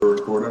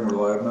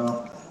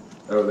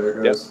there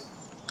it goes. Yep.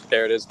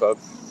 There it is, bub.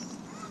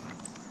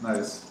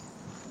 Nice.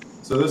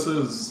 So this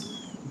is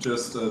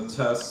just a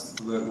test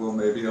that we'll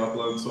maybe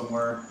upload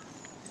somewhere?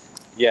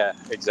 Yeah,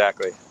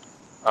 exactly.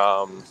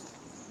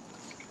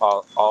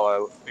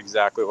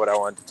 Exactly what I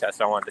wanted to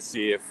test. I wanted to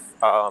see if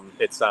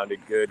it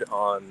sounded good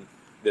on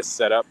this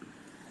setup.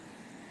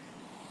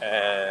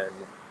 And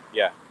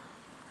yeah.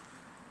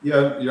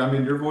 Yeah. I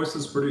mean, your voice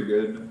is pretty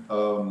good.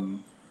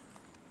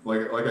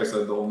 Like I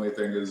said, the only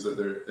thing is that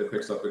it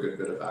picks up a good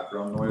bit of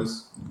background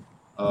noise.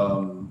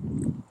 But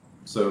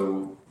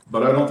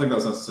I don't think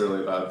that's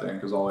necessarily a bad thing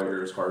because all I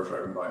hear is cars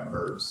driving by and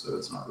birds, so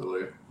it's not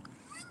really.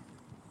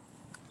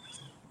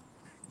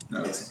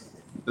 No,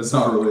 it's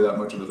not really that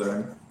much of a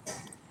thing.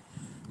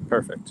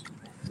 Perfect.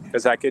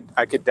 Because I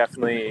could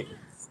definitely,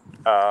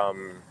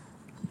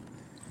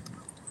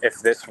 if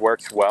this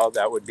works well,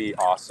 that would be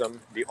awesome.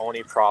 The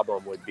only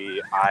problem would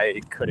be I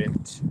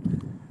couldn't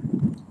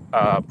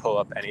pull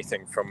up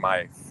anything from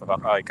my,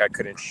 I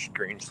couldn't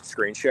screen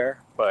share,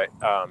 but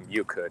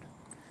you could.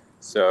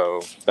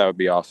 So that would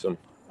be awesome.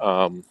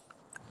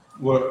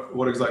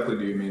 What exactly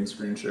do you mean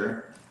screen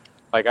share?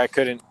 Like I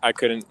couldn't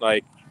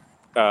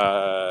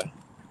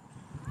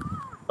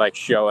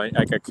show,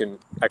 like I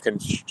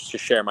couldn't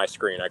share my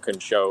screen. I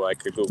couldn't show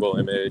like a Google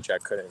image. I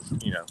couldn't,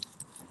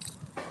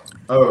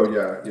 Oh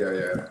yeah.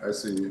 I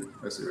see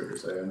what you're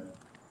saying.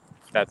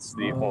 That's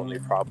the only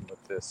problem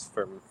with this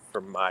from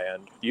my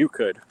end. You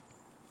could.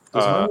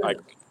 Well,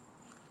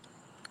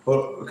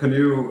 can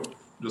you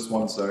just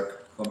 1 sec?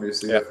 Let me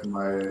see if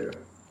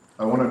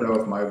I want to know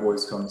if my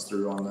voice comes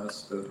through on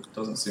this. It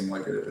doesn't seem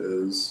like it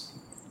is.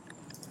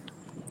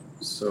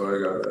 So I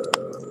gotta.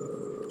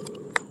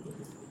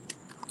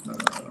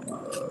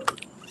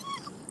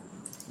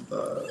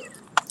 That.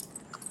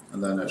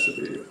 And then it should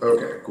be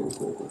okay. Cool.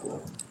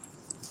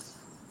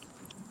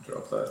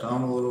 Drop that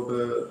down a little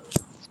bit.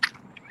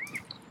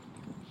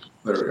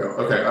 There we go.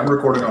 Okay, I'm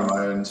recording on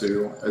my end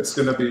too. It's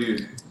gonna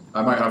be.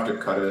 I might have to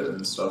cut it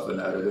and stuff in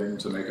editing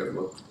to make it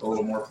look a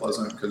little more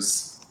pleasant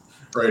because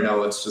right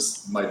now it's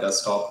just my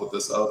desktop with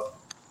this up.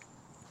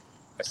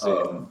 I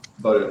see.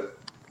 But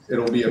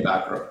it'll be a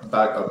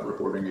backup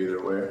recording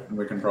either way, and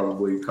we can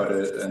probably cut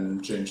it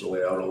and change the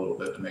layout a little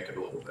bit to make it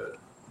a little bit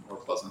more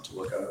pleasant to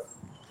look at.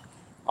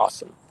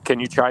 Awesome.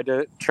 Can you try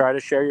to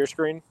share your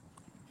screen?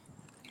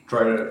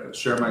 Try to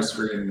share my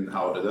screen.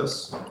 How to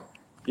this?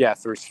 Yeah,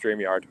 through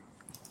StreamYard.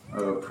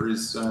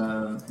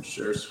 Present,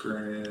 share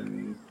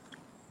screen,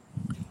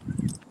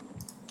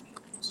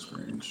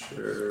 screen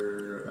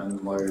share,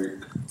 and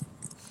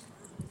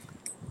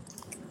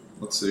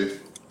let's see.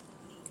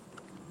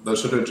 That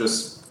should have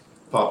just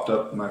popped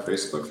up in my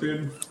Facebook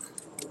feed.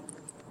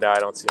 No, I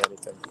don't see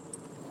anything.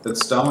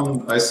 It's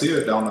down. I see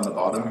it down on the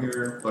bottom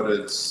here, but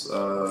it's.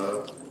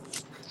 I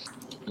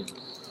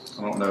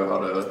don't know how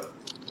to.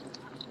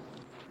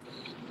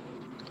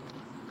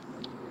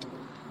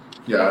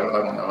 Yeah, I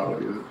don't know how to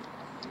do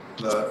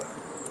that.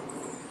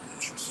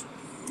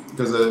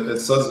 Because it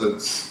says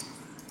it's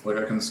like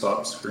I can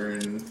stop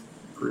screen,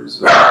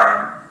 present,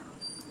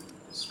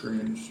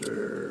 screen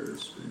share.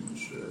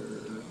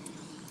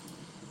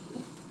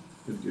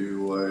 Could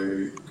do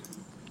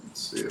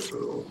let's see if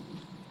it'll.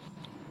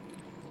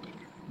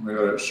 I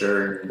got it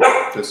sharing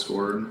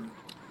Discord.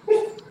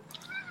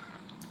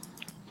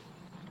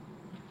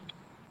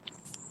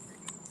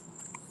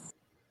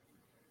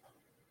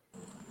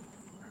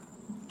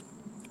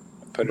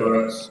 Put it on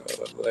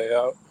the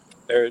layout.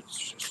 There, it's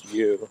just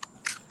you.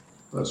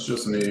 That's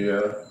just me,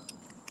 yeah.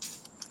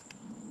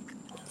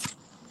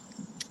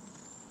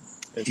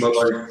 But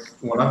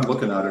when I'm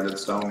looking at it,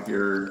 it's down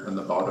here in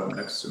the bottom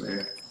next to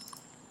me.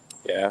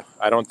 Yeah,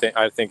 I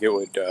think it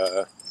would.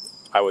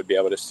 I would be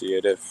able to see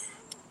it if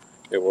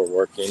it were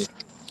working.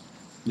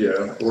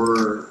 Yeah,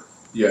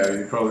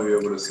 you'd probably be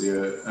able to see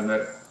it, and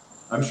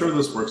I'm sure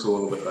this works a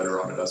little bit better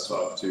on a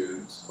desktop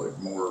too. It's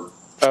more.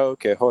 Oh,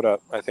 okay. Hold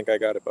up. I think I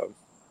got it, bub.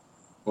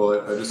 Well,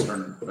 I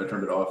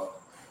turned it off.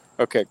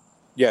 Okay.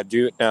 Yeah,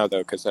 do it now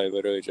though, because I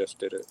literally just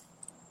did it.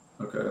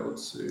 Okay,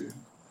 let's see.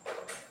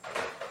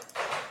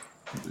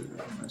 I'll do it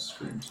on my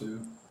screen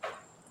too.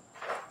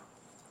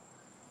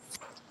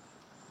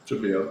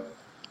 Should be up.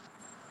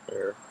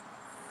 There.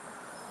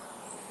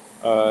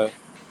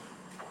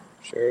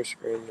 Share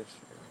screen.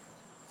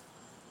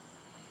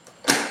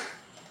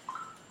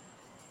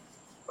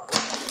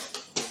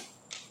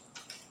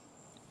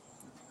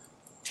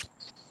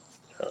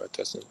 No, it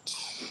doesn't.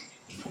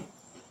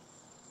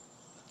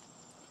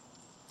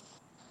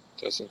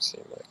 Doesn't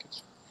seem like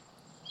it's.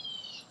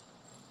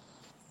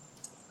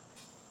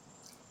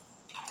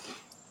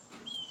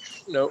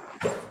 Nope.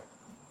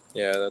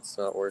 Yeah, that's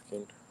not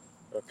working.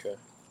 Okay.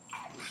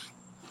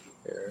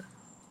 Here.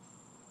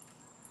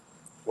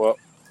 Well,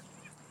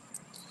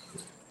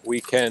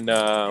 we can.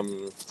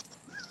 We'll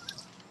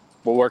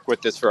work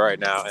with this for right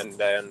now, and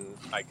then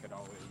I could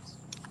always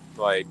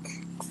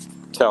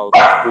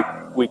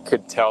we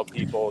could tell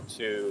people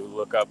to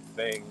look up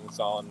things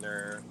on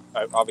their.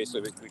 Obviously,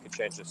 we could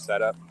change the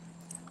setup,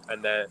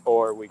 and then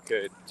or we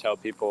could tell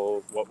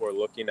people what we're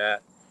looking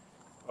at,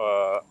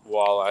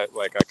 while I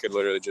could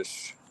literally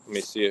just, let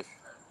me see if,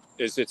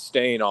 is it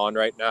staying on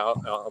right now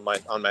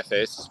on my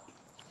face?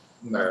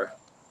 No. Or,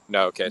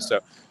 no, okay. No. So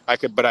I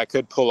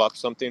could pull up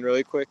something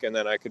really quick, and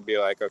then I could be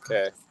like,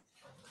 okay,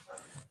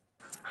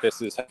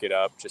 this is it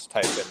up, just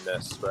type in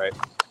this, right?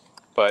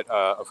 But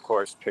of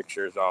course,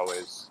 pictures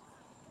always,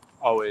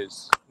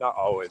 not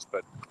always,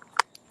 but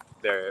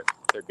they're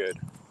good.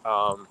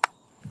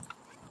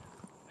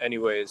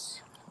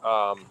 Anyways,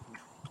 I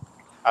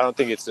don't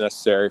think it's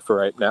necessary for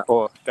right now.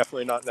 Well,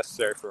 definitely not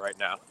necessary for right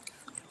now.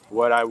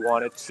 What I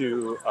wanted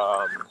to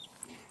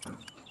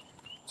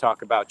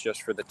talk about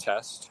just for the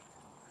test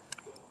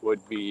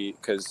would be,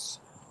 because,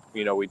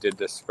 we did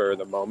this for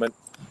the moment.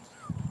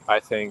 I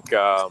think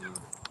I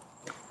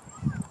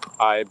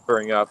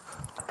bring up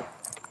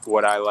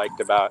what I liked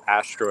about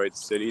Asteroid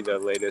City, the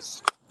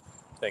latest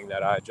thing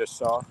that I just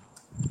saw.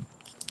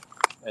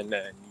 And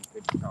then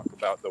you could talk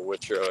about The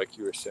Witcher, like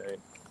you were saying.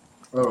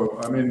 Oh,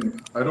 I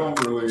mean, I don't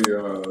really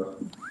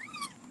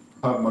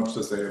have much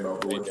to say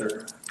about The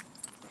Witcher.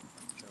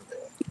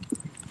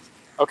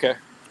 Okay.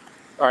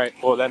 All right.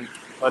 Well, then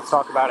let's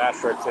talk about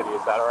Asteroid City.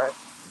 Is that all right?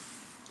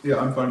 Yeah,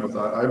 I'm fine with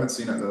that. I haven't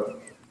seen it though.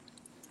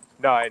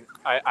 No,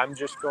 I'm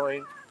just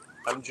going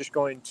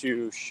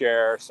to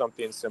share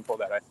something simple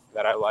that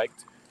I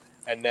liked,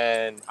 and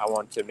then I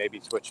want to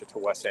maybe switch it to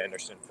Wes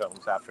Anderson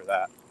films after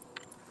that.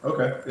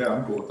 Okay, yeah,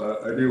 I'm cool with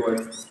that. I do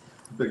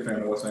big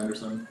fan of Wes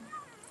Anderson.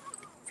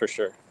 For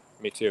sure.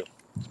 Me too.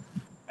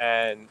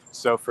 And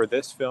so for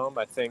this film,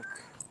 I think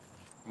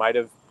might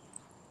have.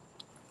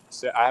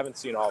 I haven't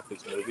seen all of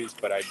his movies,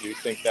 but I do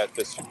think that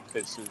this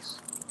is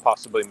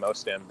possibly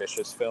most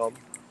ambitious film,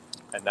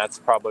 and that's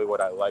probably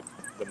what I liked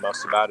the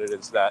most about it,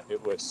 is that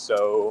it was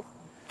so,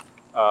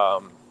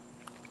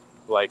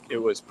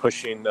 it was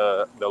pushing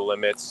the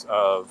limits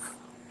of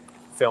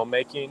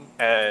filmmaking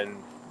and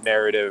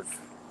narrative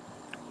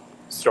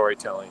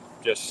storytelling,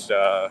 just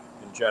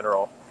in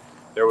general.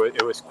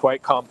 It was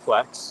quite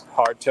complex,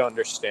 hard to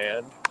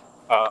understand,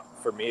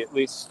 for me at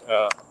least,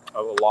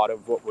 a lot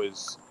of what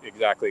was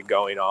exactly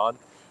going on.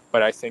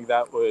 But I think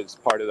that was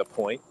part of the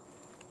point.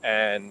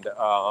 And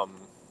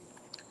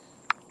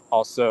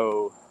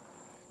also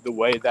the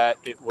way that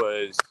it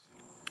was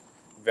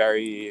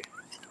very,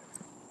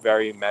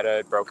 very meta,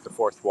 it broke the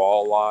fourth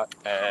wall a lot.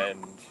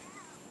 And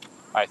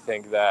I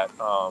think that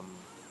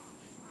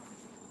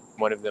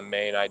one of the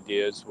main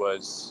ideas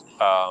was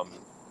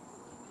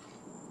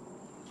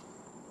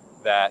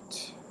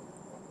that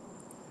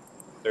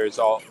there's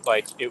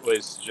it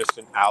was just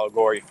an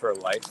allegory for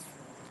life,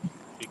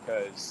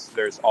 because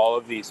there's all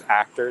of these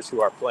actors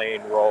who are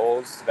playing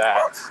roles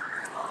that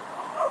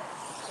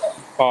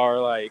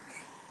are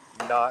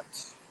not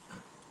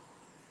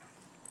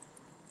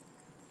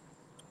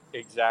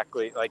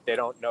exactly, they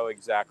don't know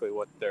exactly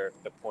what the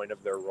point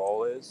of their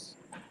role is.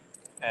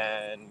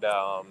 And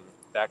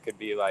that could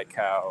be like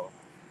how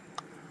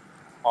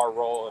our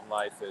role in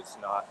life is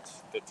not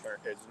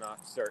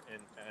certain,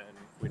 and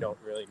we don't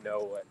really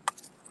know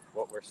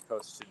what we're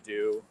supposed to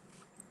do.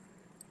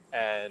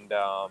 And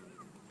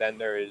then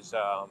there is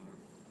the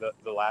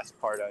last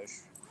part I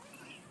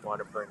want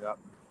to bring up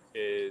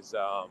is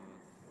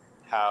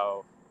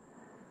how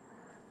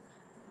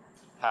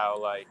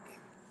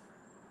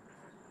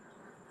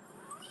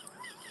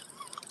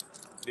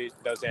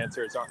those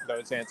answers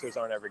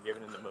aren't ever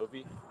given in the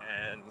movie,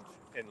 and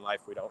in life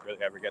we don't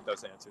really ever get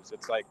those answers.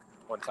 It's like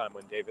one time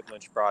when David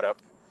Lynch brought up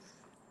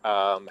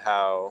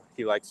how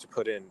he likes to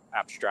put in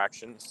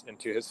abstractions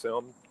into his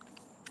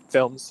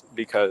films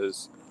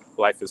because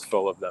life is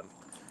full of them.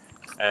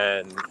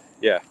 And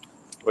yeah,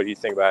 what do you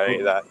think about any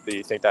of that? Do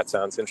you think that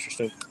sounds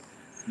interesting?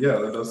 Yeah,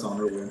 that does sound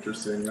really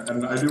interesting,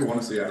 and I do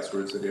want to see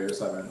Asteroid City. I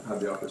just haven't had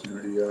the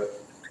opportunity yet.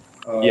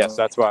 Yes,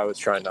 that's why I was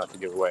trying not to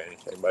give away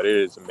anything, but it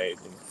is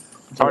amazing.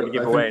 It's hard to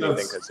give away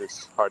anything because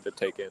it's hard to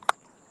take in.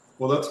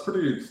 Well, that's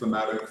pretty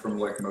thematic from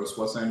most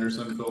Wes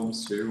Anderson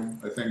films too.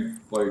 I think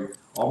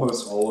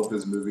almost all of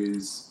his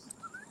movies,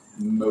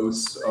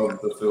 most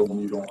of the film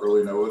you don't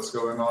really know what's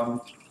going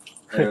on,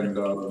 and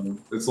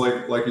it's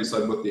like you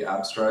said with the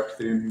abstract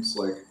themes.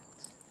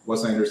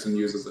 Wes Anderson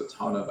uses a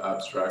ton of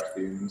abstract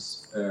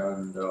themes,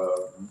 and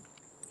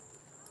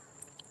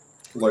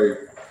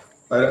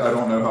I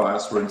don't know how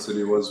Asteroid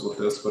City was with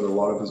this, but a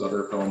lot of his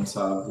other films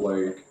have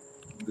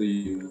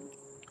the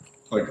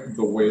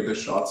the way the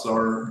shots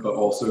are, but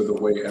also the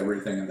way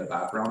everything in the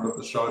background of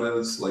the shot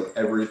is.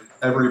 Every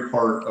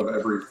part of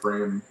every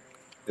frame,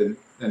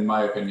 in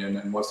my opinion,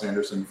 in Wes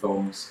Anderson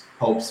films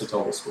helps to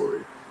tell the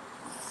story.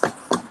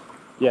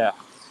 Yeah,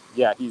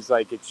 he's he's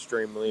like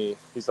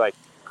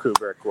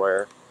Kubrick,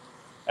 where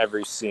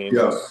every scene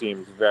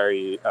seems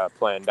very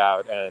planned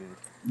out, and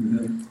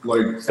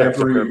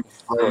every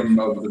frame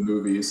of the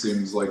movie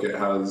seems like it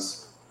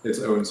has its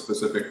own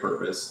specific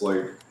purpose.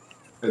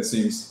 It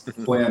seems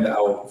planned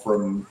out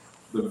from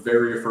the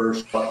very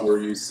first shot where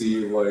you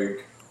see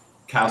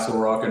Castle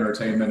Rock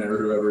Entertainment or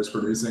whoever's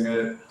producing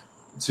it,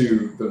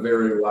 to the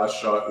very last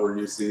shot where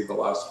you see the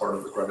last part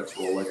of the credits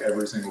roll.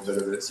 Every single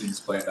bit of it seems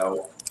planned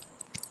out.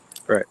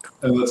 Right.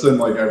 And that's in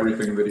like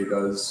everything that he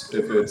does.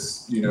 If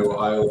it's,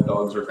 Isle of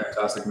Dogs or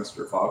Fantastic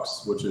Mr.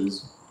 Fox, which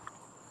is,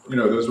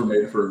 those were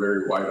made for a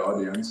very wide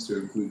audience to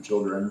include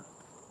children.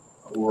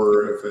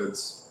 Or if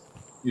it's,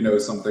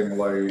 something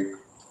like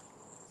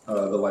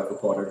The Life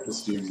Aquatic with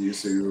Steve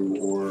Zissou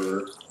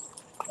or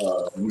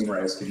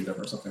Moonrise Kingdom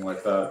or something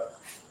like that.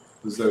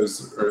 Because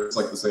those are, it's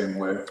like the same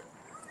way.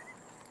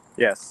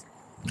 Yes.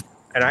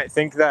 And I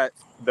think that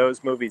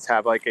those movies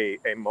have like a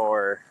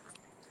more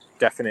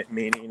definite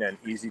meaning and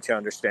easy to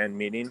understand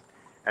meaning.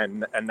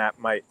 And that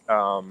might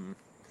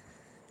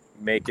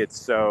make it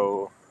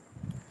so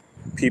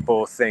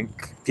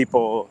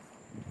people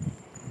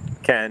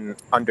can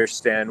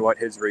understand what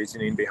his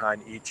reasoning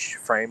behind each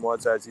frame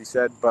was, as he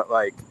said. But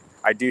like,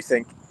 I do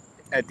think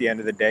at the end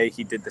of the day,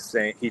 he did the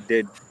same. He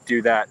did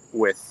do that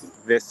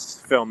with this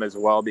film as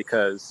well,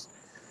 because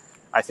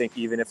I think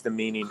even if the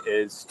meaning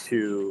is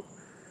to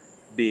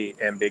be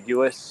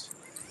ambiguous,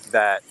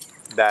 that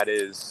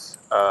is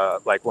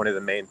like one of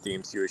the main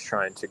themes he was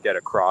trying to get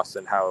across,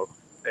 and how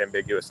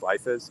ambiguous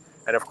life is.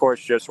 And of course,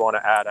 just want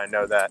to add, I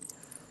know that,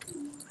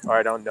 or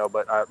I don't know,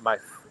 but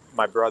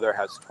my brother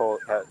has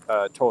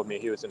told me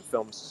he was in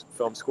film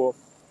school.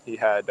 He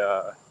had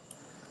that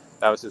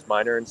was his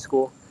minor in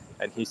school,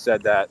 and he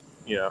said that,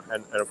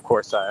 and of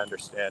course I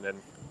understand and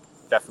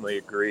definitely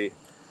agree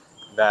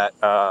that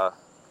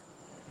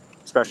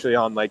especially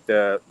on like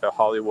the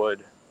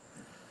Hollywood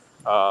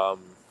um,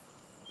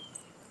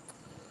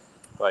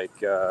 like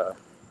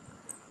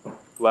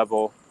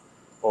level,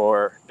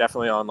 or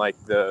definitely on like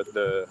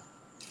the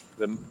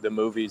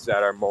movies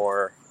that are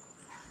more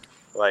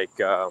like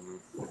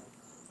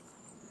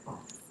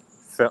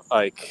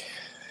like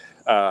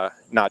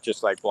not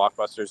just like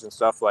blockbusters and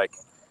stuff. Like,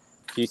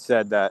 he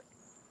said that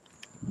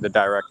the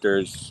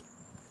director's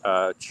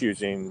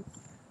choosing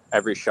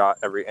every shot,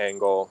 every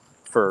angle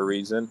for a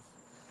reason,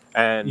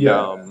 and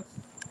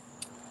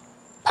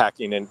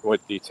packing in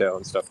with detail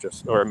and stuff.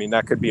 Or I mean,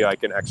 that could be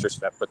like an extra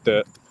step, but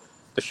the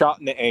shot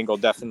and the angle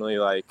definitely,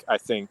 like, I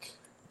think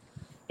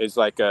is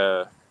like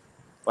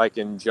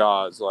in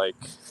Jaws, like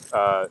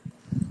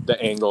the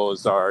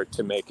angles are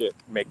to make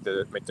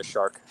the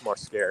shark more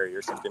scary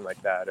or something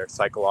like that, or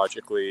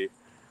psychologically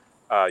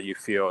you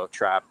feel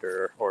trapped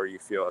or you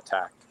feel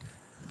attacked.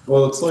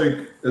 Well, it's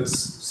like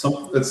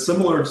it's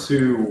similar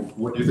to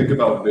when you think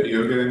about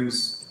video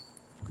games,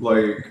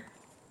 like,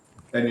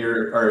 and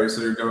you're all right. So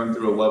you're going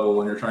through a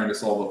level and you're trying to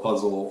solve a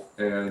puzzle,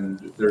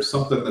 and there's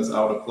something that's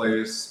out of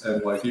place,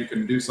 and like you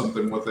can do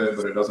something with it,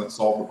 but it doesn't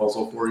solve the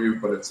puzzle for you.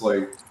 But it's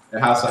like it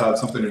has to have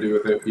something to do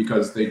with it,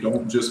 because they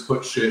don't just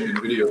put shit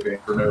in video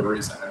games for no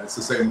reason. And it's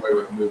the same way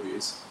with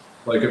movies.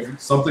 Like,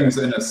 if something's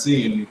in a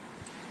scene,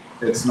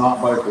 it's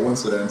not by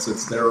coincidence.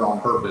 It's there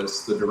on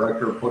purpose. The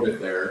director put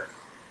it there.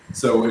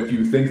 So if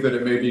you think that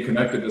it may be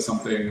connected to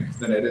something,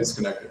 then it is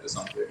connected to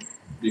something,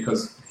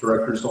 because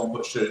directors don't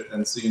put shit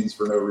in scenes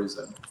for no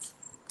reason.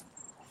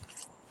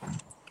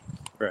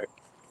 Right.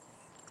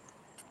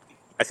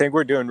 I think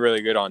we're doing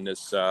really good on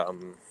this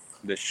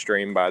this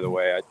stream, by the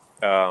way.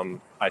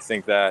 I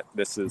think that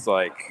this is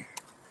like,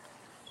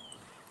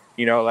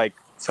 like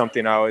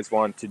something I always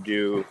wanted to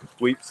do.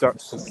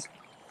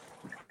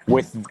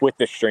 With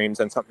the streams,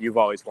 and something you've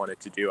always wanted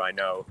to do. I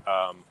know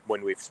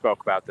when we've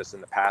spoke about this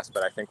in the past,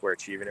 but I think we're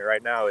achieving it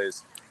right now,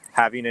 is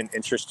having an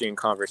interesting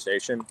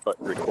conversation but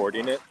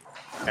recording it.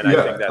 And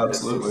Yeah, I think that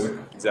absolutely. This is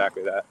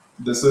exactly that.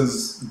 This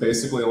is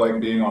basically like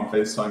being on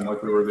FaceTime,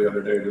 like we were the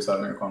other day, just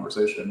having a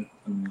conversation.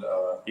 And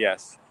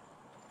Yes.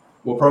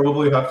 we'll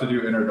probably have to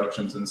do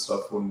introductions and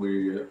stuff when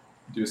we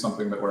do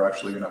something that we're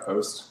actually going to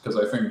post, because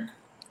I think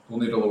we'll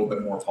need a little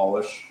bit more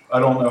polish. I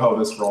don't know how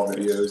this raw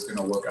video is going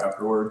to look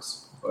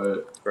afterwards,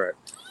 but Right.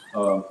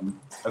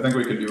 I think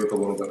we could do with a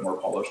little bit more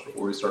polish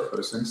before we start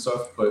posting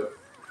stuff. But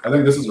I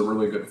think this is a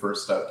really good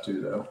first step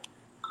too, though.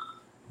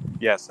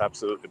 Yes,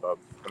 absolutely, Bob.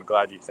 I'm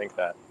glad you think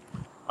that.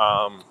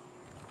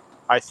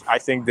 I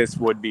think this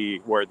would be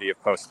worthy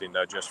of posting,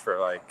 though, just for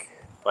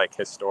like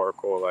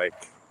historical, like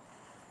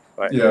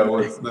yeah,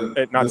 with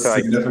the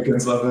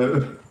significance of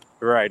it.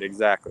 Right,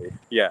 exactly.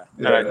 Yeah,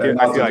 Yeah, and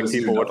I feel like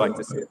people would like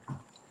to see it.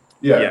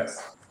 Yeah.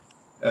 Yes.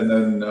 And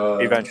then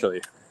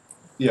Eventually.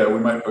 Yeah, we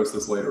might post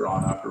this later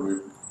on after we.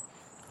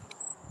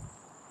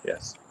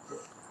 Yes.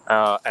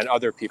 And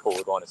other people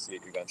would want to see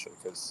it eventually,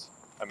 because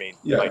I mean,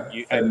 yeah, like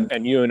you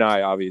and you and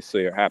I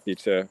obviously are happy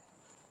to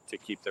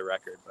keep the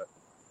record, but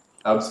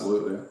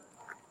absolutely.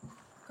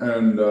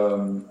 And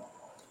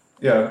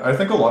yeah, I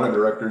think a lot of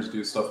directors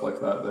do stuff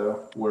like that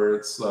though, where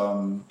it's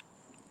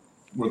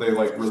where they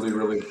like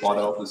really plot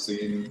out the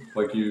scene.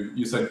 Like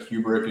you said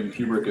Kubrick, and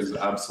Kubrick is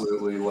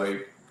absolutely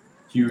like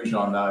huge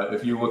on that.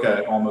 If you look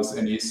at almost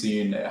any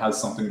scene, it has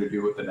something to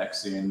do with the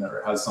next scene, or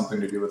it has something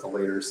to do with a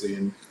later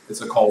scene.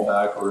 It's a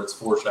callback or it's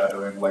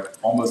foreshadowing. Like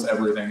almost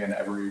everything in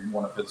every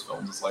one of his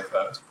films is like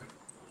that.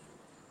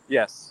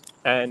 yes,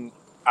 and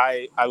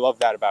I love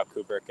that about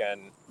Kubrick,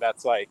 and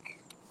that's like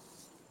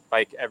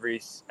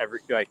every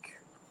like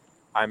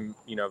I'm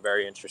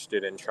very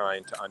interested in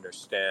trying to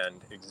understand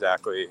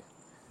exactly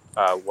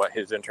what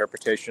his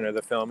interpretation of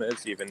the film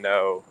is, even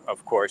though,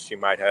 of course, he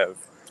might have,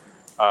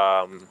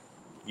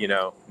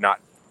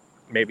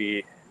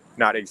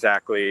 not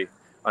exactly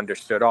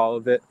understood all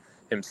of it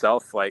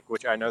himself. Like,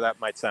 which I know that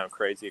might sound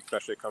crazy,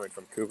 especially coming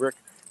from Kubrick,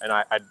 and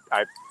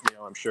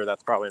I'm sure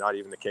that's probably not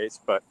even the case.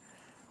 But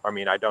I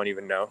mean, I don't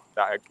even know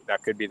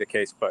that could be the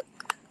case. But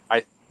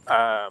I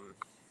um,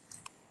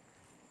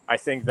 I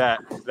think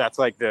that's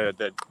like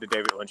the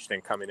David Lynch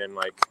thing coming in.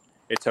 Like,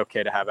 it's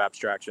okay to have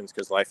abstractions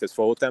because life is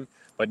full with them.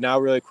 But now,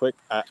 really quick,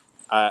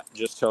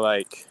 just to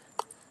like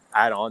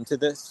add on to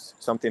this,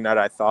 something that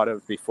I thought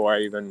of before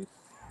I even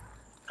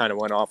kind of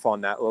went off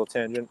on that little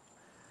tangent.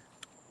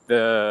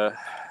 I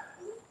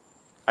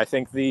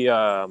think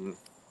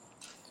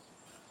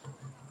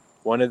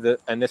one of the,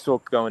 and this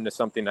will go into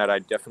something that I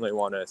definitely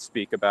want to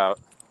speak about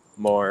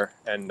more,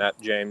 and that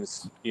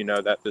James,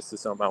 that this is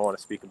something I want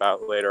to speak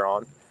about later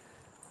on,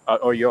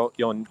 or you'll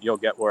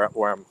get where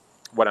I'm,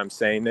 what I'm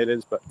saying it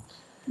is, but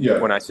Yeah.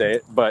 when I say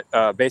it, but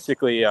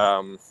basically,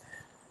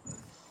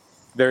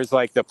 there's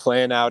like the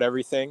plan out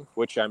everything,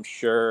 which I'm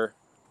sure,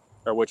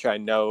 or which I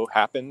know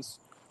happens,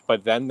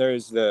 but then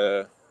there's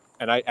and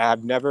I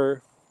have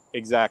never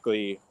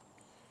exactly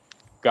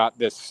got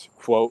this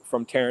quote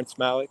from Terrence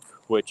Malick,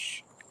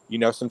 which,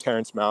 some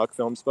Terrence Malick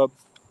films, Bub.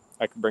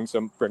 I could bring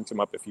some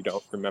up if you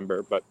don't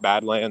remember, but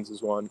Badlands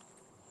is one.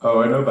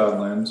 Oh, I know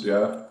Badlands.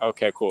 Yeah.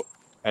 Okay, cool.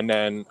 And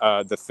then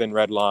The Thin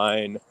Red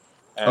Line,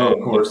 Oh, of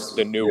and course.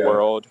 the New Yeah.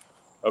 World.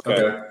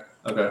 Okay.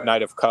 Okay.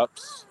 Knight of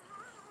Cups.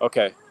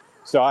 Okay.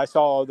 So I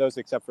saw all those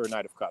except for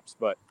Knight of Cups,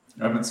 but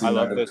I haven't seen I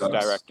love Knight of this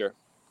Cups. director.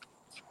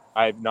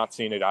 I've not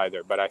seen it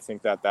either, but I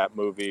think that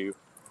movie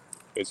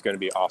is going to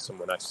be awesome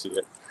when I see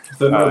it.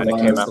 Thin Red It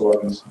Line came is out the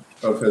one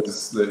of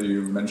his that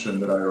you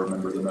mentioned that I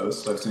remember the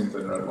most. I've seen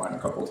Thin Red Line a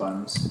couple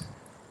times.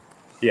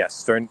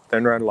 Yes, Thin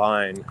Red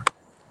Line.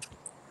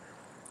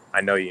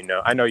 I know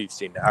you've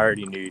seen it. I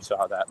already knew you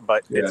saw that,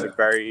 but it's a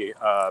very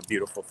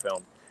beautiful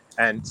film.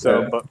 And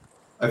so, but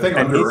I think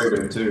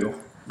underrated too.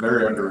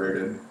 Very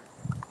underrated.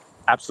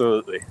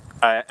 Absolutely,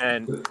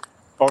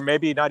 or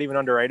maybe not even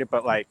underrated,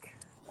 but like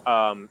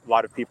a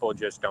lot of people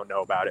just don't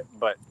know about it.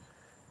 But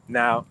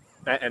now,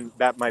 and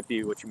that might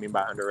be what you mean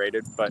by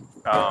underrated. But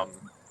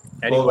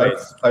anyways,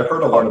 well, I've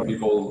heard a lot of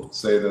people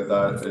say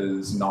that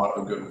is not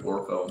a good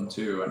war film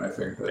too, and I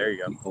think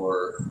that people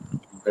are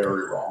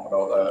very wrong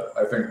about that.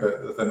 I think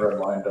that The Thin Red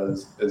Line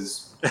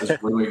is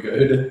really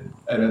good,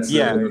 and it's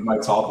in my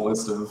top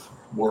list of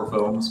war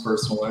films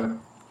personally.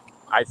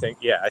 I think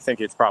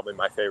it's probably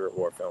my favorite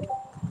war film.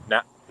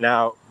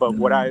 Now, but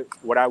what I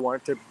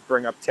wanted to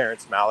bring up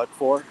Terrence Malick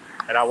for,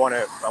 and I want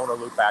to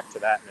loop back to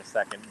that in a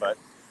second, but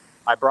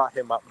I brought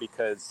him up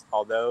because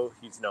although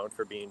he's known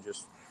for being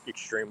just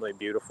extremely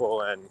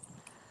beautiful and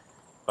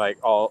like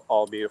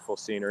all beautiful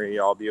scenery,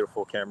 all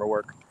beautiful camera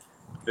work,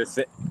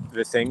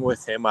 the thing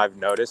with him I've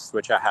noticed,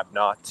 which I have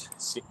not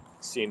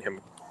seen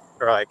him,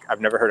 or like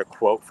I've never heard a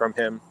quote from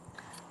him.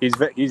 He's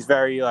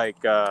very like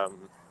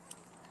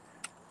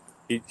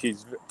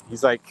he's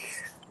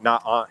like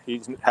not on.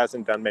 He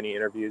hasn't done many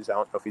interviews. I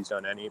don't know if he's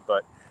done any,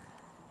 but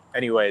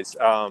anyways,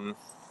 and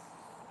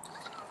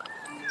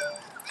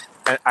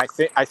I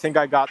think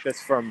I got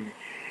this from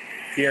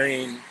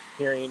hearing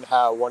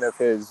how one of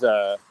his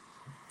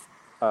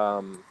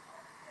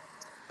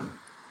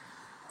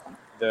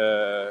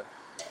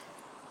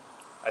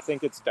I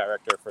think it's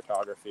director of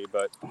photography,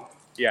 but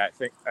yeah, I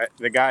think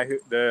the guy who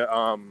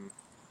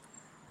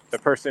the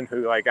person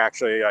who like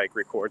actually like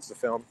records the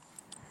film.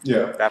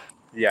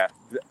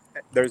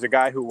 There's a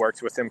guy who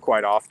works with him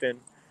quite often.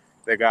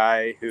 The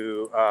guy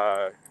who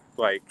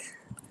like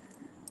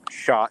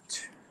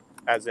shot,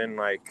 as in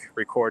like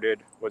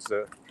recorded, was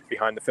the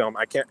behind the film.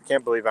 I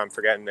can't believe I'm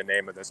forgetting the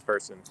name of this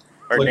person.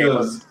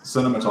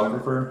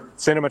 Cinematographer.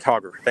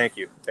 Cinematographer. Thank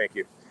you.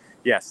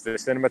 Yes, the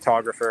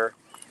cinematographer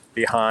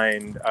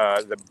behind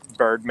the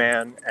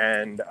Birdman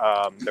and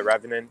the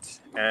Revenant,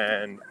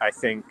 and I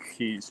think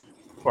he's,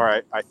 or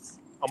I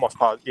almost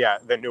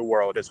positive, the New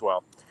World as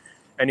well.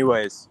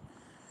 Anyways,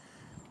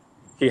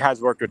 he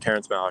has worked with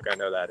Terrence Malick. I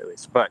know that at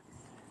least, but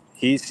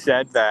he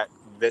said that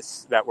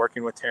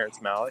working with Terrence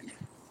Malick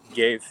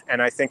gave,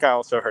 and I think I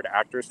also heard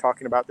actors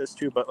talking about this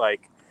too, but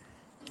like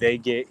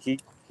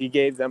he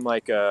gave them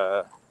like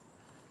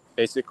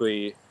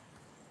basically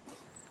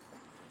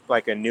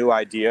like a new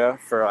idea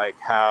for like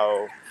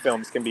how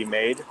films can be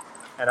made,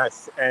 and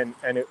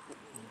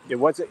it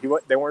wasn't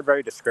they weren't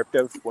very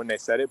descriptive when they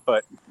said it,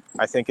 but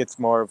I think it's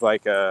more of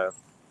like a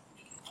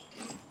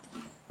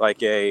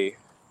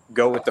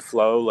go with the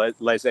flow,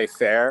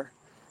 laissez-faire,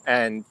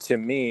 and to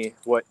me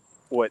what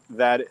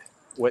that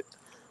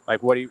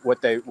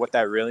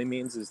really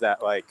means is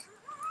that like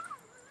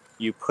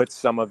you put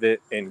some of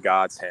it in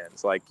God's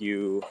hands, like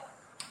you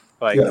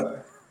like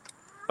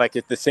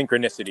it's the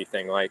synchronicity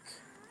thing, like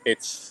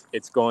it's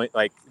going,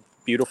 like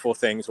beautiful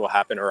things will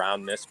happen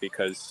around this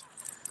because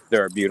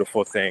there are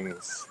beautiful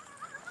things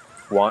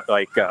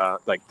like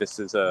this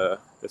is a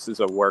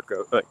work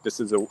of like this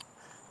is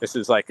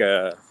like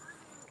a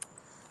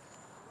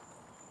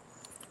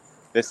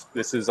this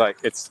is like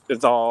it's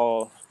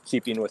all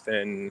keeping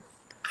within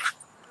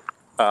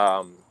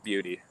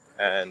beauty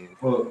and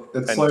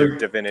it's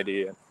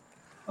divinity.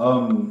 I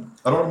don't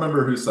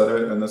remember who said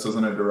it, and this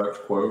isn't a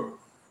direct quote,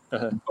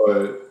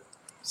 but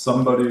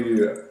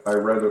somebody, I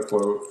read a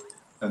quote,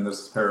 and this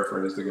is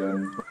paraphrased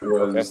again,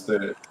 was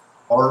that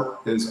art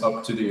is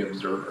up to the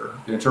observer.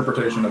 The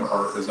interpretation of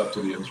art is up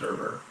to the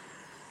observer.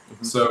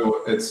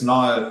 So it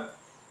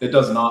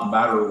does not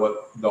matter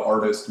what the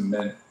artist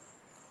meant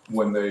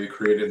when they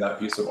created that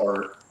piece of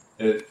art.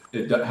 It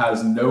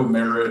has no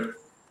merit.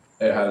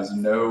 It has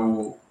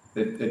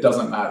it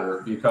doesn't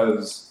matter,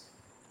 because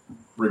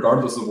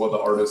regardless of what the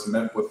artist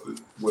meant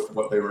with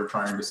what they were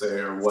trying to say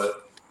or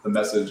what the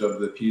message of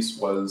the piece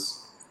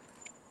was,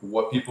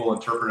 what people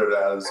interpret it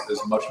as is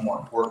much more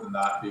important than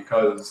that,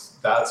 because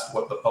that's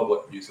what the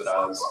public views it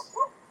as.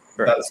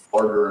 Right. That's the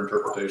larger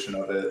interpretation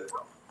of it.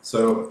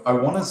 So I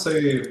want to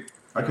say,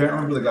 I can't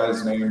remember the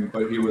guy's name,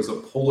 but he was a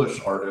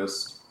Polish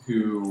artist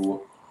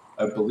who,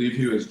 I believe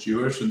he was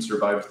Jewish and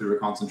survived through a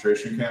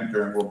concentration camp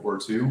during World War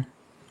II.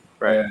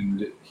 Right.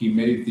 And he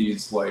made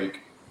these like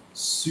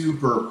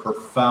super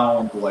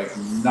profound, like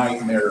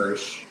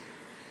nightmarish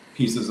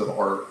pieces of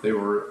art. They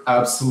were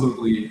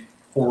absolutely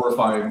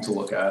horrifying to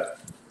look at,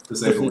 to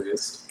say the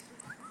least.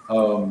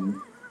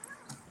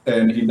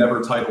 And he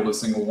never titled a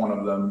single one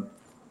of them.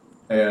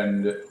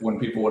 And when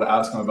people would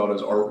ask him about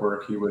his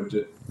artwork, he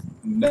would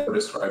never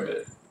describe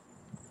it.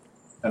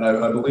 And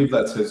I believe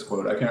that's his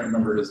quote. I can't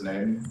remember his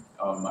name.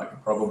 I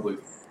could probably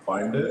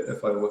find it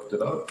if I looked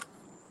it up.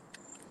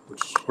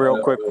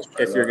 Real quick,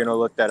 if you're gonna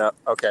look that up,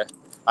 okay.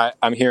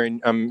 I'm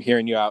hearing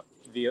you out.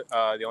 The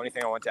only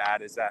thing I want to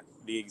add is that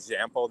the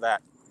example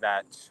that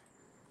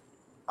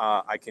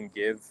I can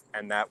give,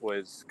 and that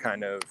was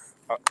kind of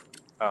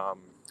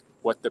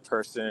what the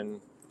person,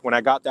 when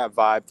I got that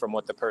vibe from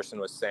what the person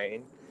was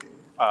saying,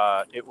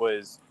 it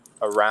was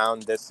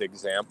around this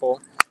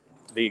example.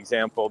 The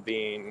example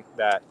being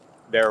that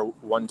there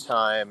one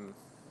time,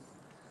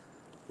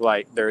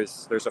 like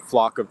there's a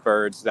flock of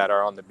birds that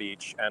are on the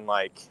beach, and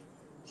like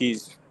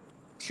he's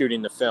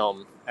shooting the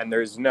film, and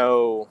there's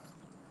no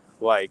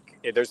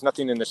there's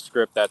nothing in the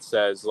script that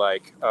says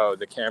like, oh,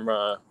 the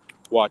camera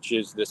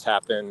watches this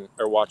happen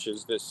or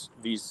watches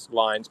these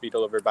lines be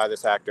delivered by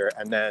this actor,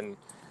 and then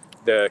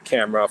the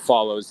camera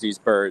follows these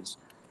birds.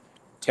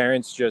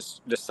 Terrence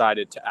just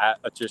decided to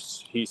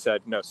he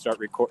said, no, start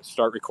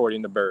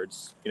recording the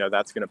birds. You know,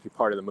 that's going to be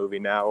part of the movie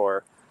now.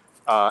 Or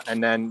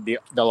and then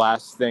the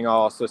last thing I'll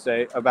also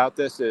say about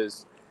this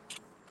is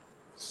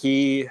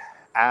he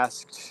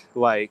asked,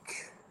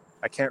 like,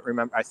 I can't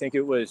remember. I think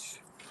it was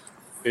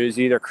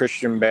either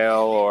Christian Bale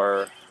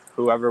or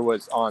whoever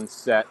was on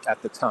set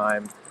at the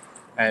time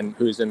and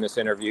who's in this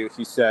interview.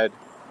 He said,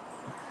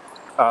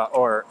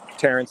 or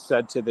Terrence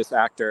said to this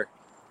actor,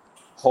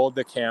 hold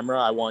the camera,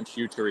 I want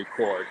you to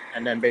record.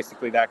 And then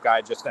basically that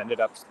guy just ended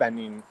up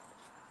spending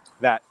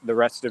the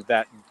rest of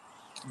that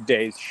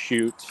day's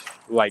shoot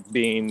like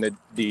being the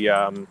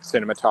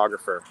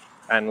cinematographer.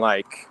 And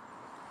like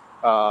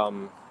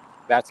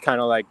that's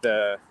kind of like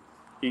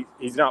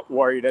he's not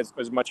worried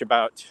as much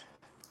about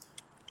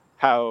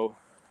how,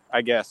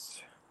 I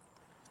guess,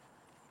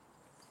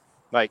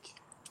 like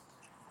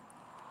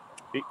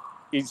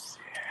he's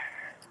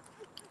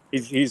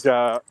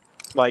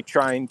like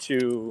trying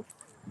to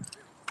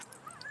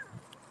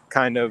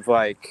kind of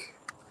like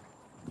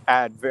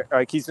add,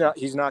 like he's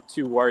not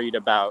too worried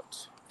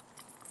about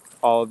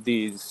all of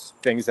these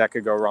things that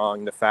could go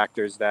wrong, the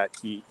factors that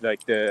he,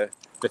 like the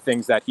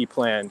things that he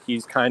planned.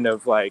 He's kind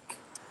of like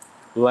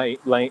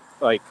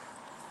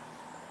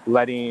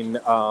letting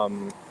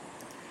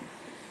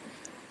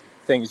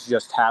things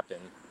just happen.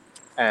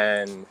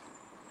 And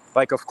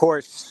like, of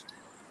course,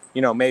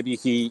 you know, maybe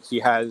he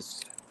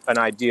has an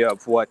idea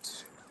of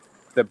what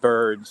the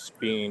birds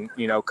being,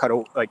 you know,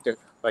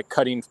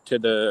 cutting to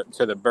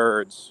the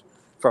birds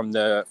from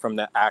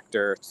the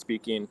actor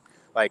speaking,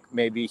 like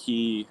maybe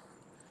he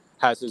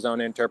has his own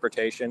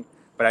interpretation.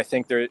 But I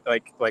think there,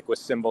 like with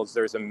symbols,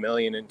 there's a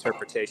million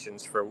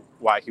interpretations for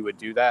why he would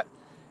do that.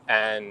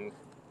 And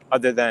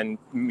other than,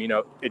 you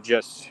know, it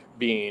just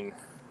being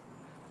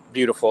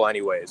beautiful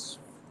anyways.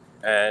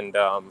 And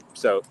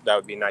so that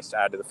would be nice to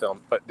add to the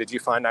film. But did you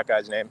find that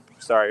guy's name?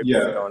 Sorry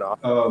for going off.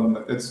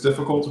 It's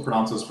difficult to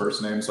pronounce his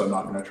first name, so I'm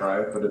not going to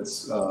try it. But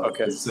it's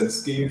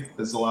Basinski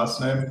is the last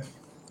name.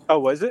 Oh,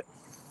 was it?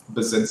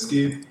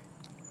 Basinski.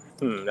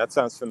 That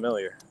sounds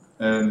familiar.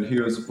 And he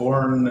was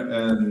born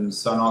in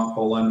Sanok,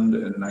 Poland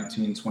in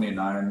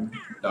 1929,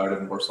 died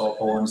in Warsaw,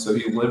 Poland. So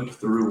he lived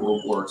through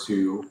World War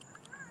II.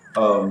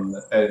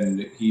 And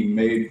he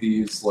made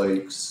these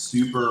like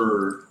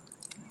super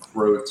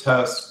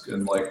grotesque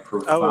and like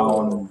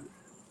profound,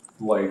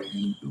 like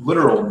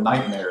literal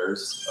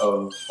nightmares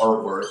of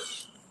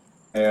artwork.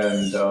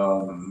 And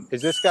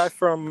is this guy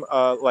from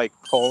like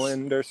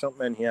Poland or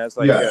something? And he has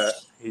like the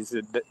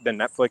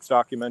Netflix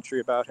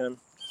documentary about him.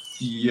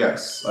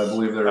 Yes, I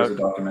believe there is a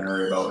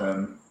documentary about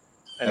him.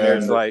 And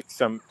there's like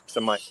some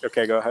like,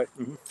 okay, go ahead.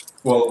 Mm-hmm.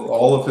 Well,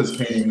 all of his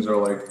paintings are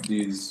like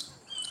these.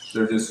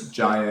 They're just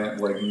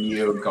giant, like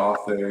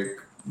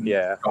neo-Gothic,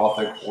 Yeah.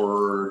 gothic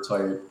horror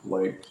type,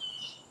 like,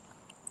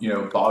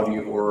 body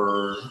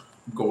horror,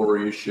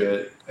 gory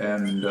shit.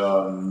 And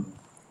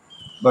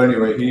but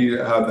anyway, he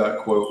had that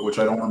quote, which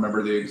I don't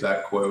remember the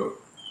exact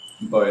quote,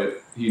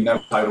 but he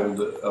never titled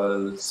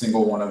a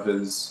single one of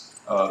his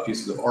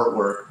pieces of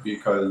artwork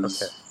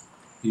because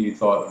he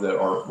thought that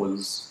art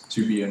was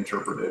to be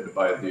interpreted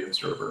by the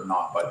observer,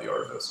 not by the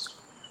artist.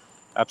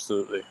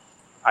 Absolutely.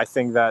 I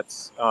think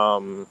that's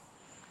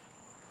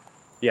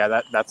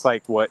that's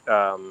like what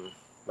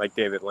like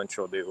David Lynch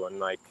will do when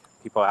like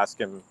people ask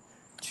him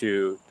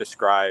to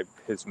describe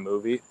his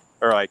movie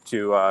or like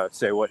to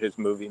say what his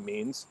movie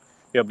means.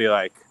 He'll be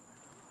like,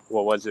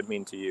 well, what does it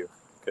mean to you?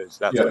 Because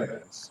that's what it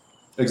means.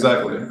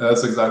 Exactly.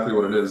 That's exactly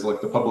what it is.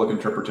 Like, the public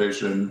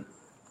interpretation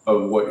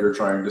of what you're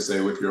trying to say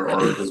with your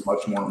art is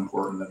much more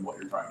important than what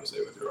you're trying to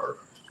say with your art.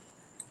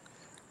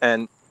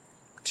 And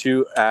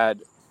to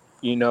add,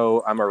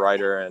 I'm a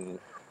writer and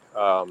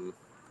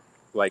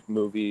like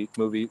movie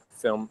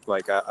film,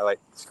 like I like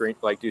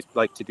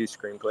to do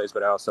screenplays,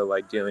 but I also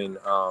like doing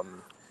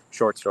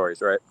short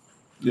stories, right?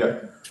 Yeah.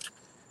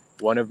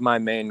 One of my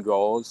main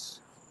goals,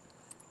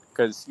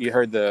 because you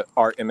heard the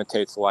art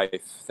imitates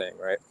life thing,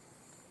 right?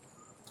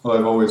 Well,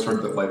 I've always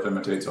heard that life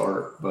imitates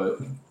art, but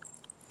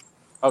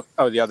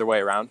oh, the other way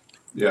around.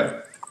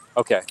 Yeah.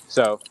 Okay,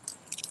 so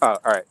all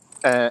right.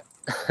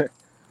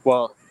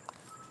 Well,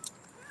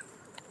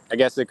 I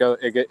guess it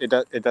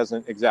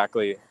doesn't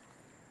exactly,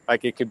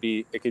 like, it could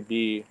be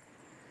the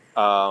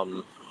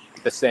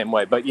same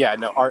way, but yeah,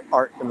 no,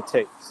 art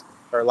imitates,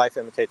 or life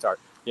imitates art.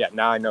 Yeah,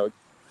 now I know.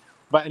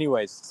 But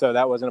anyways, so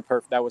that wasn't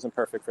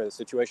perfect for the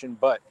situation.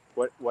 But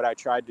what I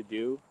tried to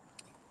do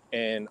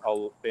in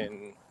a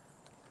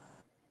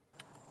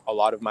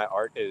lot of my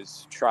art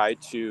is try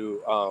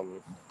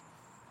to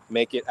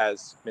make it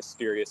as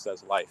mysterious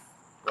as life,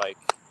 like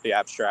the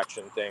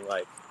abstraction thing,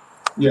 like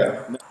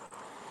Yeah.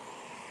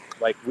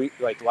 like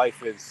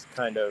life is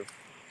kind of,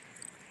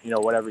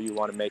 whatever you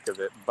want to make of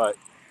it, but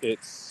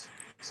it's,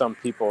 some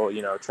people,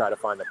 try to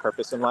find the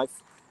purpose in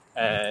life,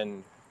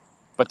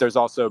 but there's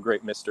also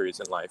great mysteries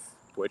in life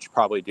which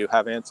probably do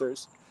have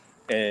answers,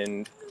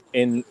 and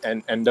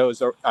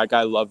those are, like,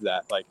 I love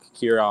that. Like,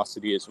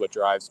 curiosity is what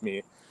drives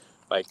me,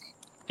 like,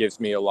 gives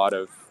me a lot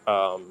of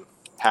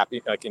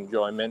happy, like,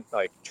 enjoyment,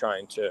 like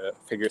trying to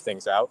figure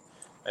things out.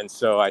 And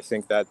so I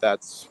think that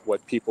that's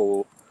what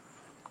people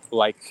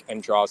like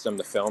and draws them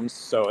to films.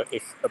 So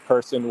if a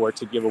person were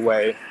to give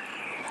away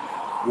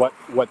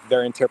what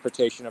their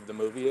interpretation of the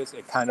movie is,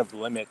 it kind of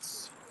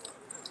limits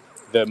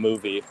the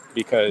movie,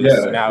 because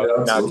now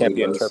it can't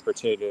be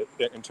interpreted in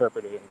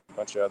a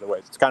bunch of other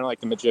ways. It's kind of like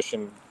the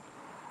magician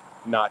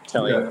not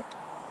telling,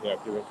 giving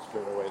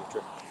away the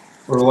trick.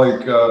 Or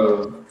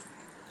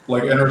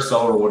like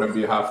Interstellar wouldn't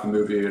be half the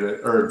movie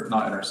or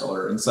not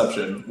Interstellar,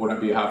 Inception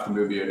wouldn't be half the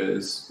movie it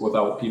is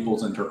without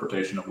people's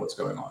interpretation of what's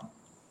going on.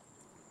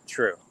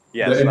 True.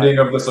 Yes, the ending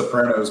of The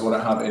Sopranos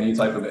wouldn't have any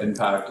type of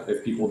impact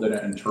if people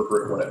didn't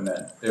interpret what it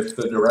meant. If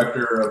the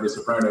director of The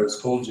Sopranos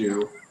told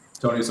you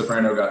Tony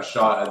Soprano got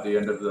shot at the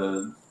end of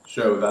the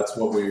show, that's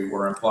what we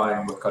were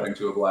implying with cutting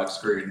to a black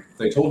screen. If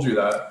they told you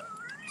that,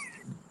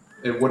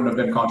 it wouldn't have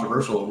been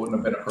controversial. It wouldn't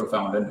have been a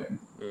profound ending.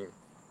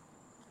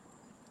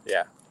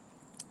 Yeah,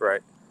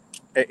 right.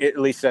 At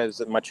least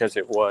as much as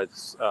it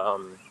was.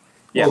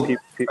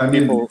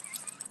 People.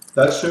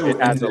 That show it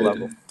adds a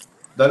level.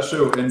 That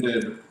show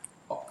ended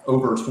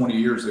over 20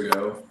 years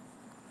ago,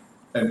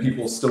 and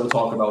people still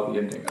talk about the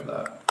ending of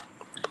that.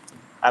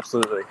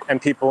 Absolutely,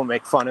 and people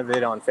make fun of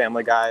it on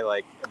Family Guy,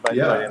 like, but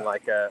in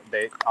like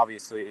they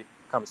obviously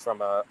comes from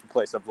a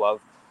place of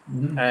love,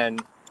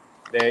 and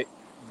they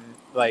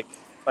like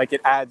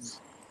it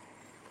adds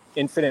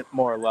infinite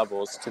more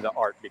levels to the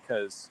art,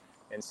 because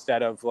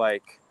instead of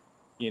like,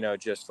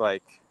 just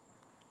like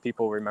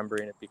people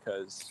remembering it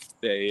because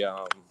they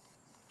oh,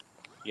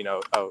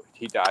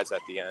 he dies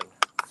at the end,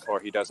 or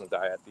he doesn't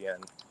die at the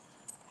end,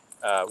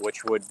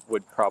 which would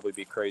probably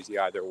be crazy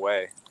either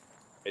way.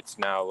 It's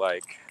now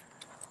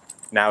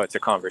it's a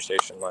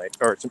conversation, like,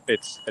 or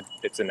it's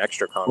an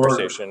extra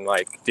conversation,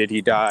 like, did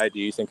he die? Do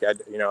you think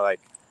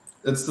like,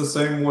 it's the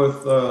same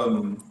with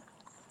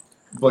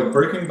like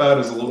Breaking Bad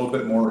is a little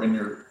bit more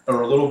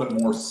a little bit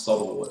more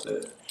subtle with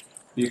it,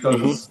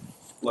 because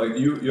like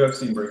you have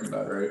seen Breaking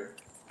Bad, right?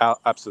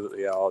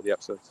 Absolutely, yeah, all the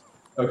episodes.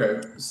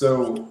 Okay,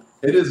 so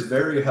it is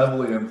very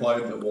heavily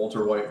implied that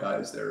Walter White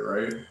dies there,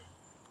 right?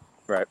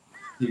 Right.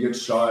 He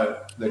gets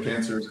shot. The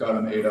cancer's got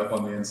him ate up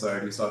on the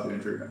inside. He stopped doing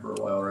treatment for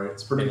a while, right?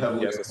 It's pretty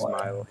heavily implied.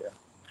 Smile, yeah.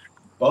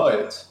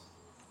 But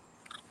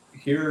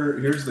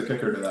here's the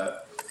kicker to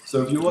that.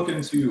 So if you look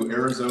into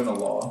Arizona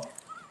law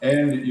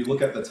and you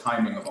look at the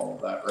timing of all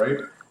of that, right?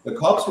 The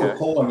cops were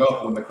pulling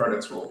up when the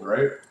credits rolled,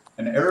 right?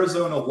 And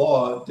Arizona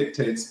law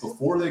dictates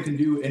before they can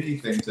do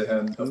anything to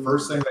him, the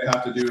first thing they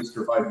have to do is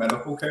provide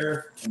medical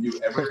care and do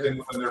everything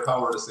within their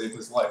power to save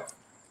his life.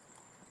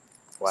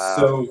 Wow.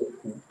 So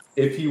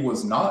if he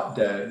was not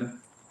dead,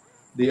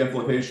 the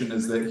implication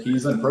is that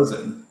he's in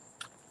prison.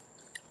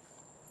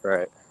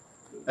 Right.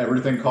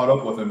 Everything caught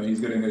up with him and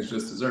he's getting his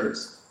just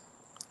desserts.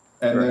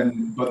 And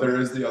then, but there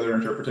is the other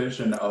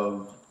interpretation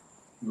of,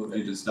 well,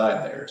 you just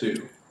died there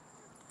too.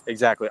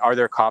 Exactly. Are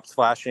there cops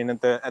flashing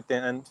at the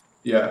end?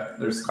 Yeah,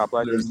 there's cop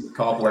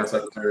lights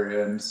at the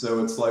very end.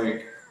 So it's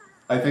like,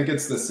 I think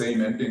it's the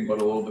same ending,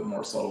 but a little bit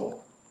more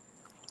subtle.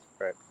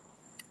 Right.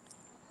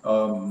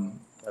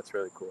 That's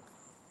really cool.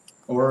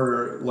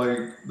 Or like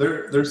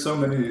there's so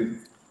many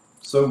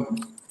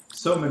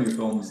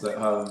films that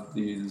have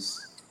these,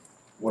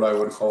 what I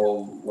would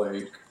call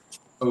like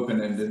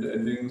open-ended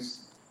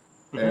endings.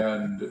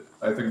 And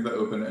I think the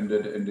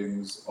open-ended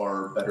endings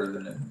are better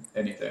than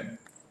anything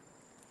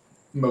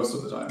most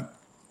of the time.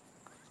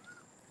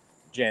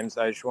 James,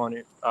 I just want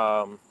to,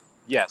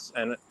 yes,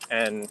 and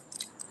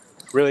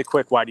really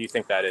quick, why do you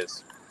think that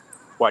is?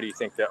 Why do you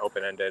think the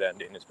open-ended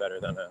ending is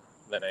better than a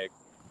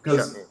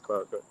shut and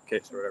close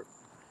case or whatever?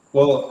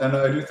 Well, and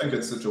I do think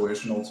it's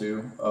situational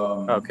too.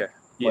 Okay,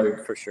 yeah,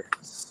 like for sure.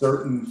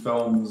 Certain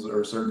films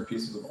or certain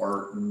pieces of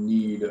art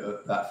need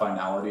that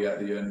finality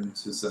at the end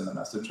to send the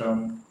message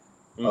home.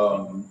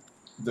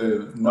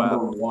 The number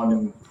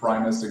one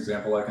primest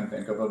example I can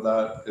think of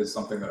that is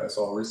something that I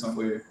saw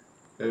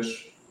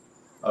recently-ish.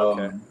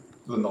 In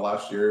the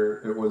last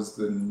year, it was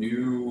the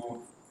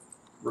new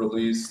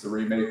release, the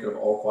remake of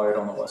All Quiet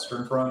on the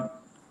Western Front.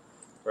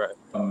 Right.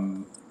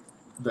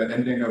 The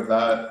ending of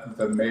that,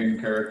 the main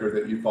character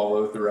that you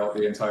follow throughout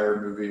the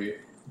entire movie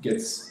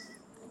gets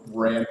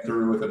ran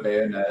through with a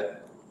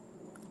bayonet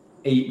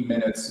 8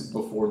 minutes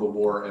before the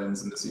war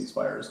ends and the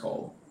ceasefire is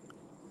called.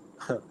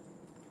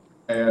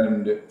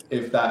 And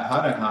if that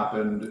hadn't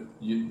happened,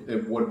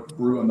 it would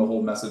ruin the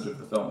whole message of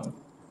the film.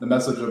 The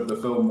message of the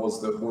film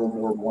was that World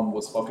War I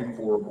was fucking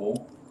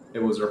horrible. It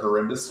was a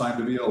horrendous time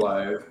to be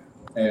alive.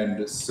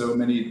 And so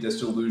many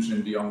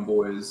disillusioned young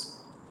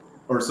boys,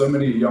 or so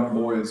many young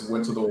boys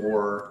went to the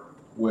war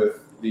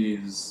with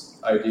these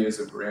ideas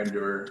of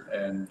grandeur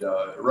and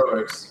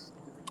heroics,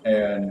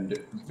 and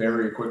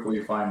very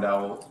quickly find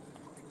out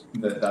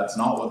that that's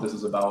not what this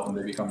is about, and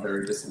they become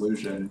very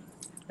disillusioned.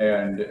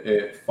 And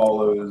it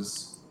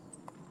starts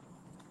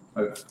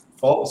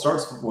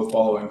with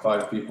following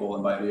 5 people,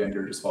 and by the end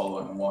you're just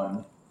following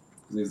one,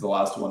 because he's the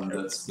last one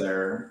that's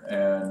there,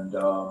 and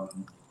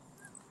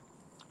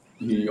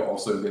he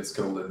also gets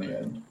killed in the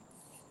end.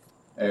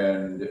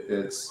 And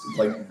it's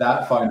like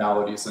that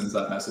finality sends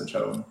that message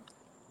home.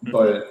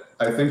 But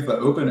I think the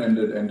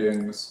open-ended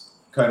endings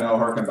kind of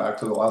harken back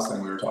to the last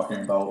thing we were talking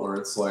about, where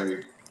it's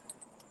like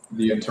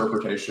the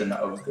interpretation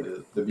of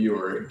the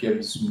viewer. It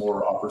gives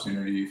more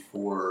opportunity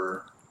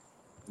for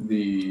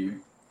the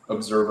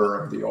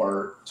observer of the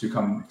art to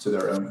come to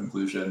their own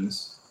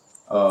conclusions.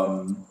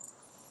 And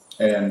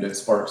it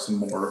sparks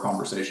more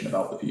conversation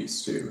about the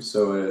piece too.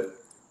 So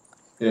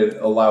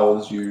it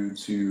allows you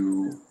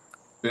to,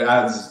 it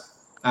adds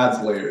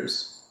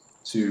layers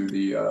to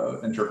the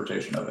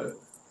interpretation of it, in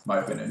my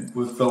opinion,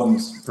 with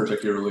films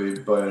particularly,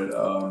 but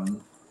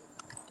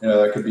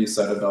that could be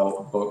said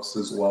about books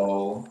as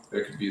well.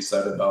 It could be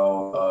said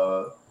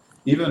about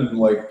even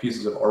like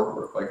pieces of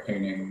artwork, like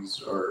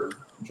paintings or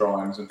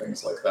drawings and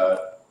things like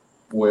that.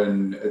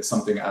 When it's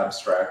something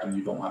abstract and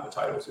you don't have a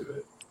title to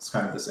it, it's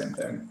kind of the same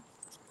thing.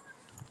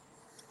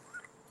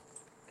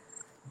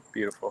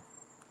 Beautiful.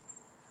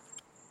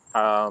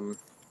 And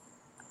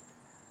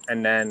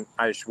then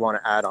I just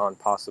want to add on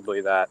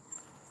possibly that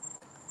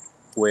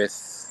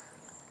with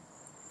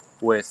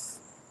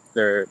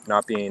there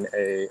not being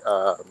a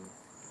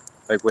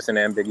like with an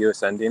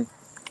ambiguous ending,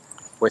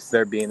 with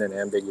there being an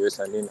ambiguous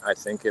ending, I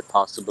think it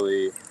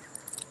possibly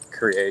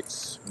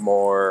creates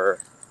more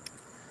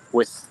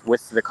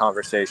with the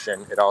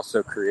conversation. It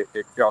also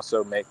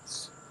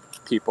makes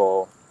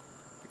people,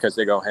 because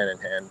they go hand in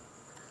hand,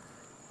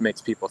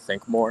 makes people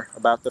think more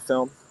about the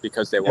film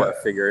because they want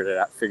to figure it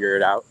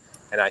out.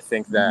 And I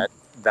think that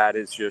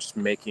is just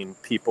making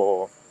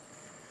people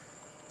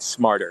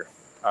smarter,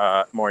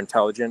 more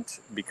intelligent,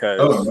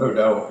 because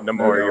the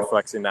more you're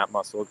flexing that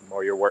muscle, the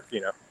more you're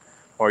working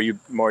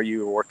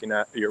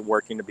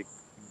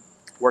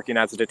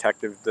as a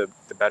detective, the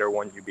better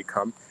one you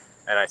become.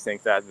 And I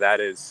think that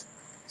is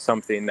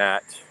something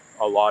that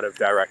a lot of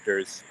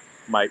directors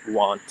might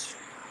want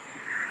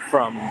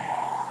from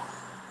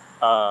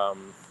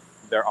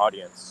their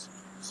audience.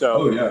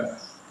 So yeah,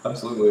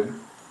 absolutely.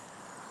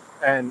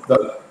 And how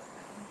do you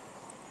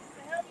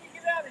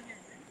get out of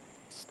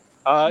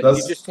here?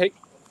 You just take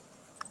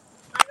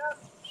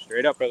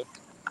straight up, brother.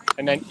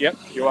 And then, yep,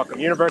 you're welcome.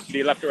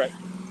 University, left or right.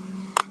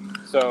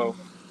 So,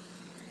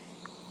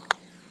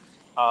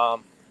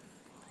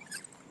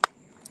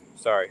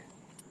 sorry,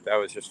 that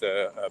was just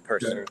a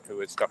person who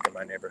was stuck in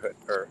my neighborhood,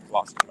 or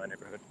lost in my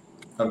neighborhood.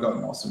 I've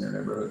gotten lost in your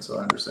neighborhood, so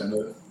I understand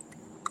it.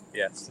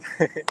 Yes.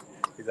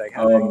 He's like,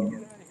 how do you get out of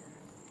here?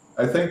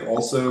 I think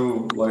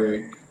also,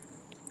 like,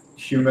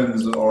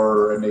 humans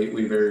are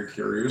innately very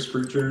curious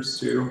creatures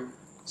too.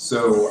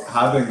 So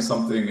having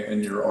something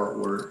in your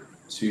artwork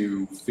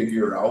to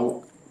figure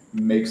out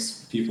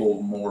makes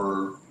people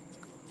more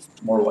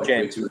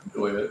likely to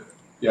enjoy it.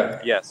 Yeah.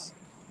 Yes.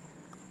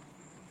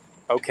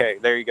 Okay,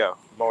 there you go.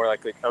 more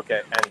likely.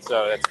 Okay, and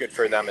so that's good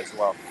for them as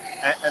well,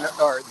 and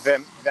or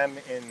them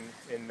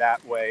in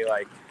that way,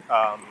 like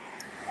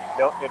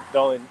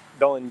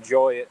they'll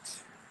enjoy it.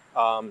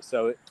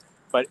 So,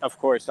 but of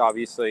course,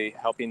 obviously,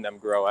 helping them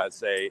grow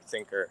as a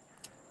thinker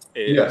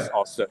Yeah,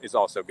 is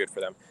also good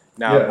for them.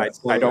 Now, yeah. It's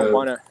I like don't a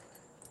want to.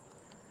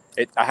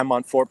 I'm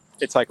on 4.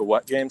 It's like a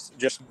what, James?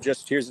 Just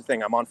here's the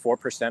thing. I'm on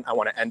 4%. I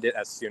want to end it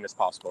as soon as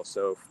possible.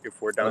 So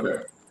if we're done,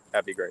 okay.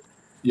 that'd be great.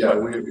 Yeah,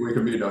 But we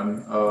can be done.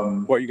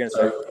 what are you gonna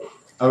say?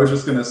 I was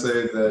just gonna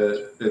say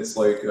that it's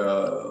like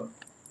a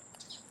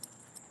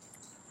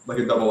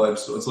double-edged,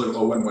 so it's like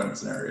a win-win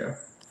scenario.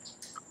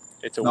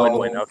 It's a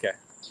win-win. Now, Okay.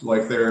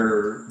 like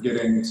they're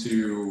getting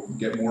to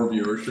get more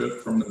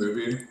viewership from the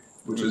movie,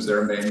 which is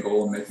their main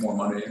goal, and make more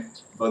money.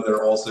 But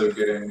they're also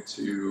getting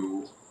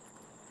to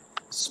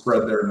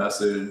spread their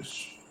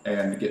message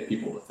and get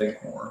people to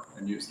think more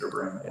and use their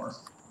brain more,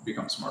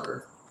 become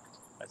smarter.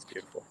 That's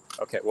beautiful.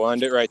 Okay, we'll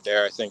end it right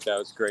there. I think that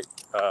was great.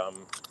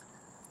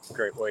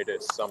 Great way to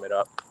sum it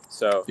up.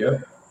 So Yeah,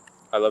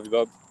 I love you,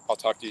 Bub. I'll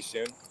talk to you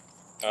soon.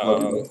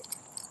 love you.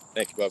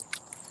 Thank you, Bub.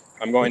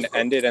 I'm going to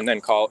end it and then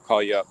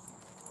call you up.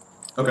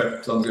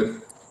 Okay, sounds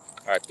good.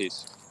 All right,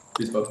 peace.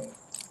 Peace, bub.